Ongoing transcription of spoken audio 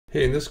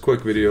Hey, in this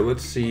quick video,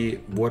 let's see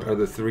what are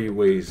the 3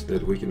 ways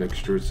that we can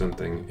extrude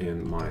something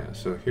in Maya.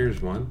 So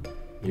here's one.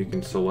 You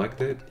can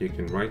select it, you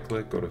can right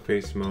click, go to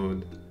face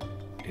mode,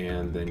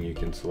 and then you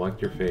can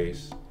select your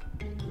face.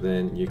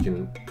 Then you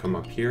can come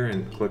up here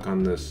and click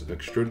on this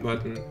extrude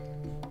button,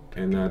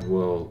 and that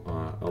will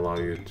allow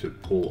you to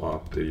pull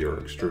up your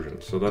extrusion.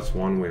 So that's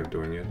one way of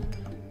doing it.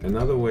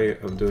 Another way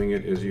of doing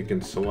it is you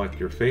can select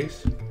your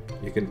face,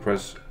 you can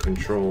press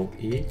Ctrl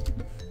E,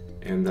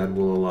 and that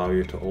will allow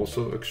you to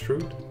also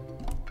extrude,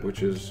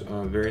 which is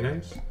very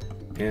nice.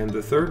 And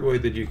the third way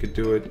that you could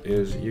do it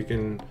is you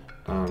can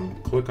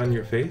click on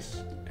your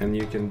face and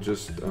you can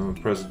just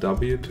press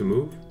W to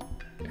move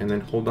and then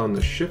hold down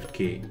the Shift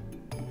key,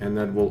 and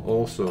that will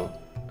also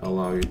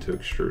allow you to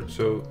extrude.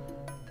 So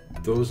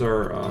those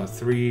are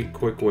 3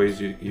 quick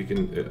ways you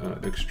can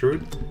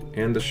extrude.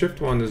 And the Shift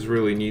one is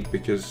really neat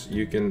because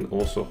you can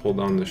also hold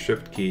down the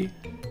Shift key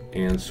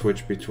and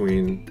switch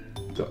between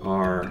the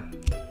R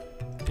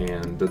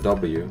and the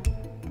W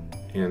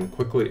and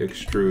quickly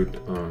extrude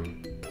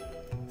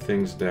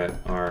things that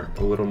are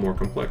a little more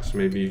complex.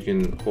 Maybe you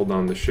can hold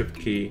down the Shift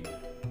key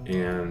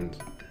and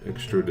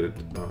extrude it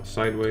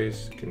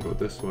sideways. You can go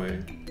this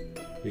way.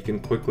 You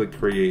can quickly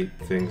create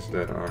things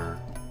that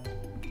are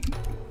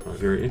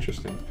very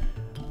interesting.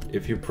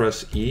 If you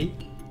press E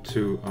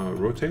to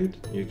rotate,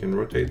 you can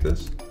rotate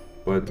this,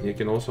 but you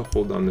can also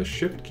hold down the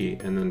Shift key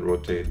and then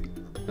rotate,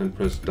 then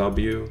press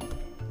W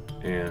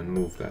and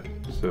move that.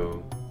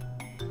 So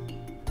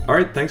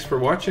alright, thanks for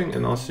watching,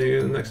 and I'll see you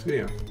in the next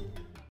video.